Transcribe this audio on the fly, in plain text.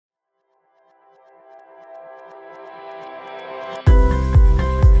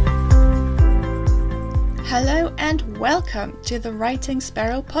Hello and welcome to the Writing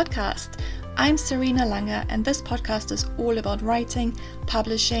Sparrow podcast. I'm Serena Lange and this podcast is all about writing,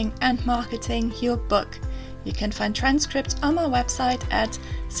 publishing and marketing your book. You can find transcripts on my website at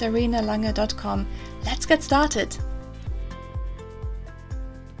serenalange.com. Let's get started.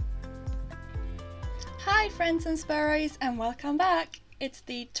 Hi friends and sparrows and welcome back. It's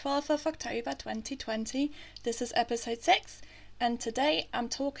the 12th of October 2020. This is episode 6 and today I'm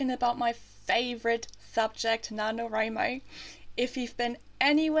talking about my favorite subject, NaNoWriMo. If you've been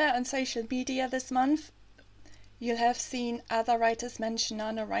anywhere on social media this month, you'll have seen other writers mention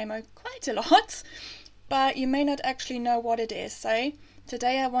NaNoWriMo quite a lot, but you may not actually know what it is. So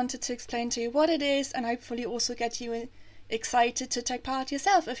today I wanted to explain to you what it is and hopefully also get you excited to take part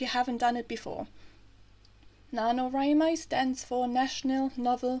yourself if you haven't done it before. NaNoWriMo stands for National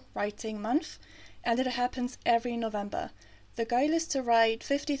Novel Writing Month and it happens every November. The goal is to write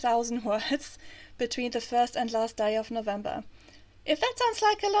 50,000 words between the first and last day of November. If that sounds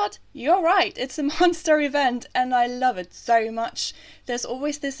like a lot, you're right. It's a monster event and I love it so much. There's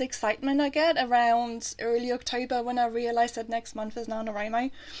always this excitement I get around early October when I realize that next month is NaNoWriMo.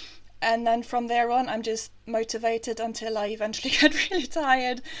 And then from there on, I'm just motivated until I eventually get really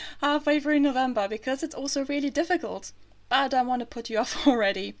tired halfway through November because it's also really difficult. But I don't want to put you off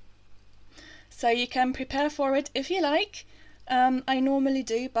already. So you can prepare for it if you like. I normally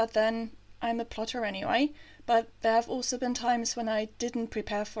do, but then I'm a plotter anyway. But there have also been times when I didn't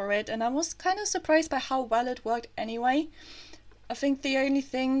prepare for it, and I was kind of surprised by how well it worked anyway. I think the only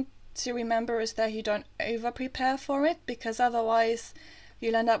thing to remember is that you don't over-prepare for it, because otherwise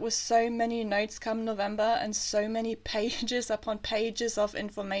you'll end up with so many notes come November and so many pages upon pages of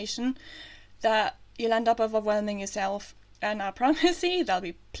information that you'll end up overwhelming yourself. And I promise you, there'll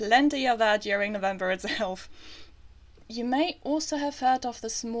be plenty of that during November itself. You may also have heard of the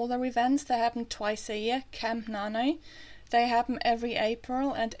smaller events that happen twice a year, Camp Nano. They happen every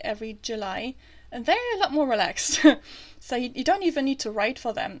April and every July, and they're a lot more relaxed. So you don't even need to write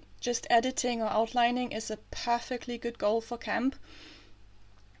for them. Just editing or outlining is a perfectly good goal for camp.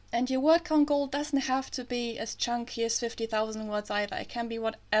 And your word count goal doesn't have to be as chunky as 50,000 words either. It can be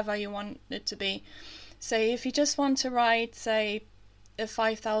whatever you want it to be. So if you just want to write, say, a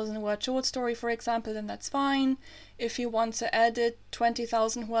 5,000 word short story, for example, then that's fine. If you want to edit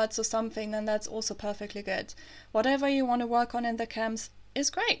 20,000 words or something, then that's also perfectly good. Whatever you want to work on in the camps is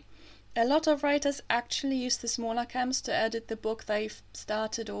great. A lot of writers actually use the smaller camps to edit the book they've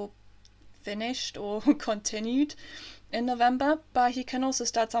started or finished or continued in November, but you can also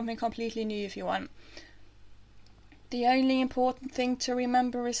start something completely new if you want. The only important thing to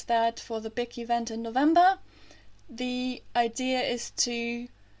remember is that for the big event in November, the idea is to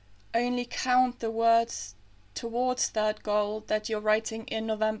only count the words towards that goal that you're writing in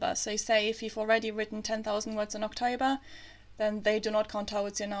November. So say if you've already written 10,000 words in October, then they do not count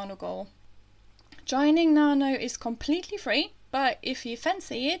towards your Nano goal. Joining Nano is completely free, but if you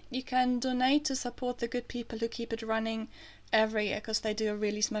fancy it, you can donate to support the good people who keep it running every year because they do a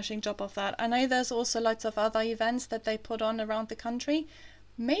really smashing job of that. I know there's also lots of other events that they put on around the country.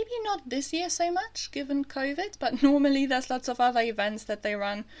 Maybe not this year so much, given COVID, but normally there's lots of other events that they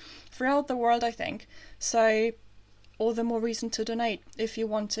run throughout the world, I think. So, all the more reason to donate if you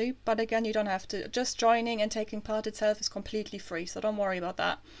want to. But again, you don't have to. Just joining and taking part itself is completely free, so don't worry about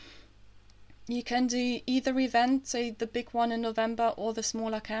that. You can do either event, say the big one in November or the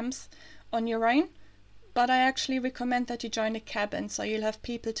smaller camps, on your own. But I actually recommend that you join a cabin, so you'll have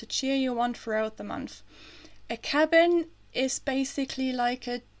people to cheer you on throughout the month. A cabin is basically like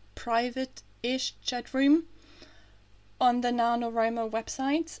a private-ish chat room on the NaNoWriMo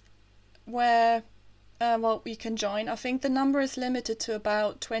website where, you can join. I think the number is limited to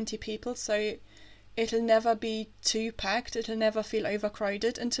about 20 people, so it'll never be too packed, it'll never feel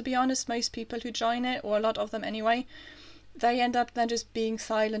overcrowded, and to be honest, most people who join it, or a lot of them anyway, they end up then just being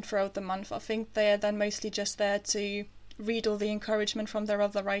silent throughout the month. I think they're then mostly just there to read all the encouragement from their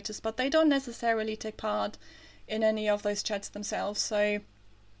other writers, but they don't necessarily take part in any of those chats themselves, so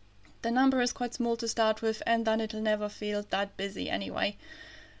the number is quite small to start with and then it'll never feel that busy anyway.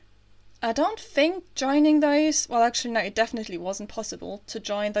 I don't think joining those, well actually no, it definitely wasn't possible to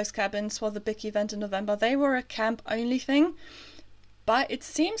join those cabins for the big event in November. They were a camp only thing, but it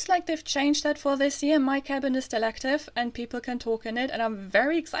seems like they've changed that for this year. My cabin is still active and people can talk in it and I'm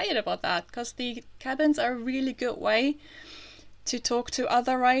very excited about that because the cabins are a really good way to talk to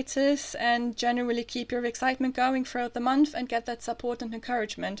other writers and generally keep your excitement going throughout the month and get that support and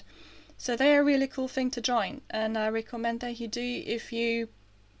encouragement. So they're a really cool thing to join and I recommend that you do if you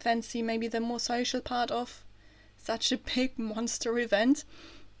fancy maybe the more social part of such a big monster event.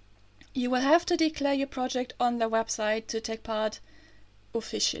 You will have to declare your project on the website to take part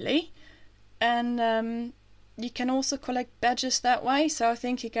officially, and you can also collect badges that way. So I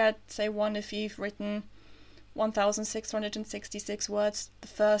think you get, say, one if you've written 1,666 words the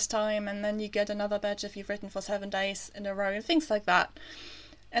first time, and then you get another badge if you've written for 7 days in a row and things like that.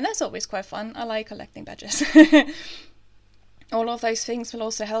 And that's always quite fun. I like collecting badges. All of those things will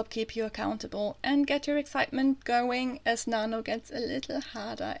also help keep you accountable and get your excitement going as Nano gets a little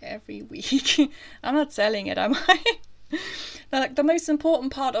harder every week. I'm not selling it, am I? The most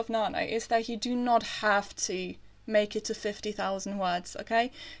important part of Nano is that you do not have to make it to 50,000 words,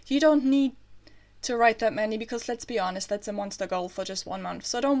 okay? You don't need to write that many because, let's be honest, that's a monster goal for just 1 month.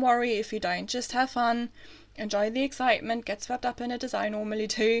 So don't worry if you don't. Just have fun, enjoy the excitement, get swept up in it as I normally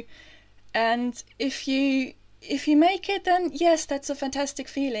do. And if you make it, then yes, that's a fantastic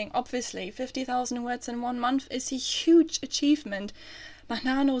feeling. Obviously, 50,000 words in 1 month is a huge achievement. But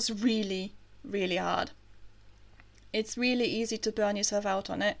Nano's really, really hard. It's really easy to burn yourself out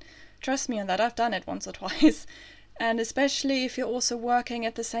on it. Trust me on that, I've done it once or twice. And especially if you're also working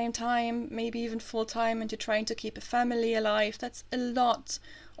at the same time, maybe even full time, and you're trying to keep a family alive, that's a lot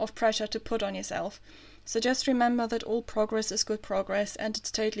of pressure to put on yourself. So just remember that all progress is good progress, and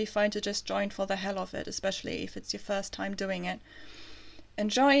it's totally fine to just join for the hell of it, especially if it's your first time doing it.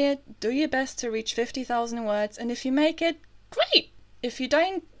 Enjoy it, do your best to reach 50,000 words, and if you make it, great! If you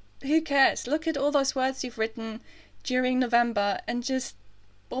don't, who cares? Look at all those words you've written during November and just,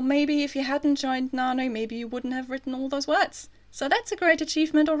 well, maybe if you hadn't joined Nano, maybe you wouldn't have written all those words. So that's a great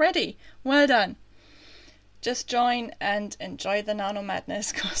achievement already. Well done. Just join and enjoy the Nano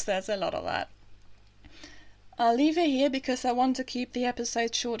madness, because there's a lot of that. I'll leave it here because I want to keep the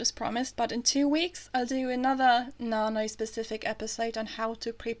episode short as promised, but in 2 weeks I'll do another Nano-specific episode on how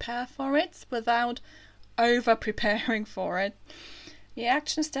to prepare for it without over-preparing for it. The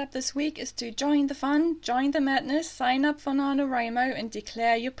action step this week is to join the fun, join the madness, sign up for NaNoWriMo and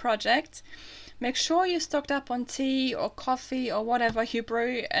declare your project. Make sure you're stocked up on tea or coffee or whatever you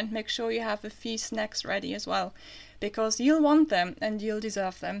brew, and make sure you have a few snacks ready as well, because you'll want them and you'll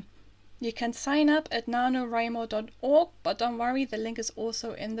deserve them. You can sign up at nanowrimo.org, but don't worry, the link is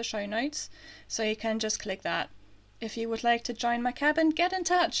also in the show notes, so you can just click that. If you would like to join my cabin, get in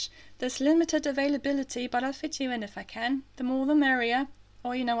touch. There's limited availability, but I'll fit you in if I can. The more the merrier,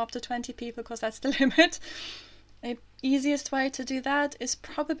 or up to 20 people, because that's the limit. The easiest way to do that is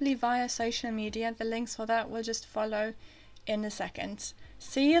probably via social media. The links for that will just follow in a second.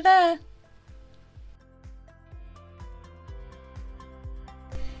 See you there!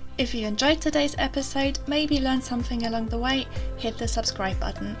 If you enjoyed today's episode, maybe learned something along the way, hit the subscribe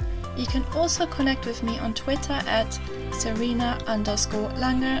button. You can also connect with me on Twitter at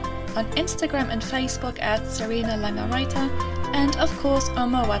Serena_Lange, on Instagram and Facebook at Serena Lange Writer, and of course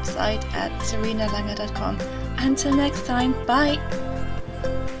on my website at serenalange.com. Until next time, bye!